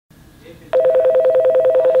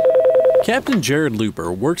Captain Jared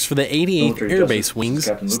Looper works for the 88th Air Base Wing's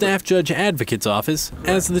Staff Judge Advocate's Office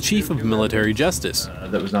as the Chief of Military Justice,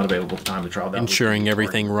 that was not available at the time of the trial. ensuring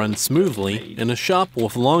everything runs smoothly in a shop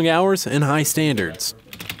with long hours and high standards.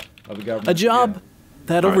 A job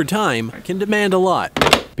that over time can demand a lot.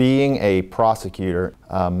 Being a prosecutor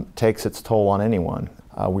takes its toll on anyone.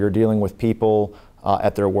 We are dealing with people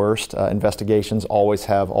at their worst. Investigations always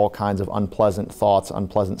have all kinds of unpleasant thoughts,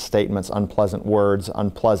 unpleasant statements, unpleasant words,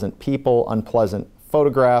 unpleasant people, unpleasant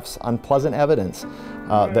photographs, unpleasant evidence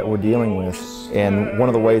that we're dealing with. And one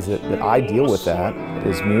of the ways that I deal with that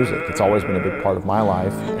is music. It's always been a big part of my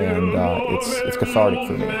life, and it's cathartic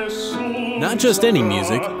for me. Not just any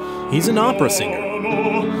music, he's an opera singer.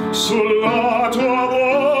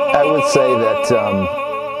 I would say that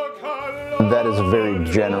that is a very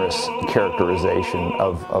generous characterization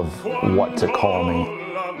of what to call me.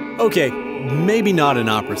 Okay, maybe not an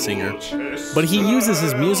opera singer, but he uses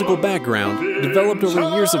his musical background, developed over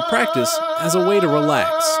years of practice, as a way to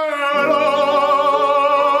relax.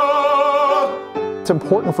 It's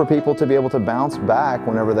important for people to be able to bounce back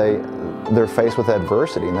whenever they're faced with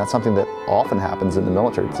adversity, and that's something that often happens in the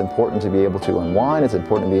military. It's important to be able to unwind. It's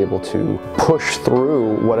important to be able to push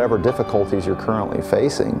through whatever difficulties you're currently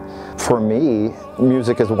facing. For me,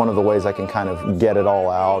 music is one of the ways I can kind of get it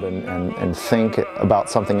all out and think about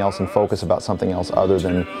something else and focus about something else other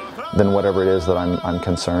than whatever it is that I'm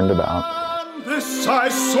concerned about. This I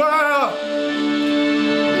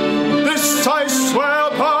swear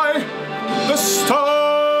by the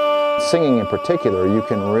stars. Singing in particular, you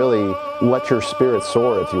can really let your spirit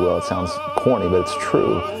soar, if you will. It sounds corny, but it's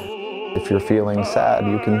true. If you're feeling sad,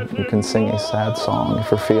 you can sing a sad song. If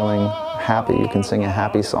you're feeling happy, you can sing a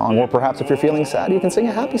happy song. Or perhaps if you're feeling sad, you can sing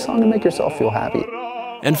a happy song and make yourself feel happy.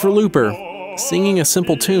 And for Looper, singing a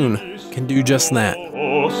simple tune can do just that.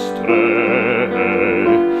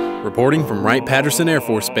 Reporting from Wright Patterson Air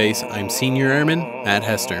Force Base, I'm Senior Airman Matt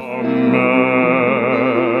Hester.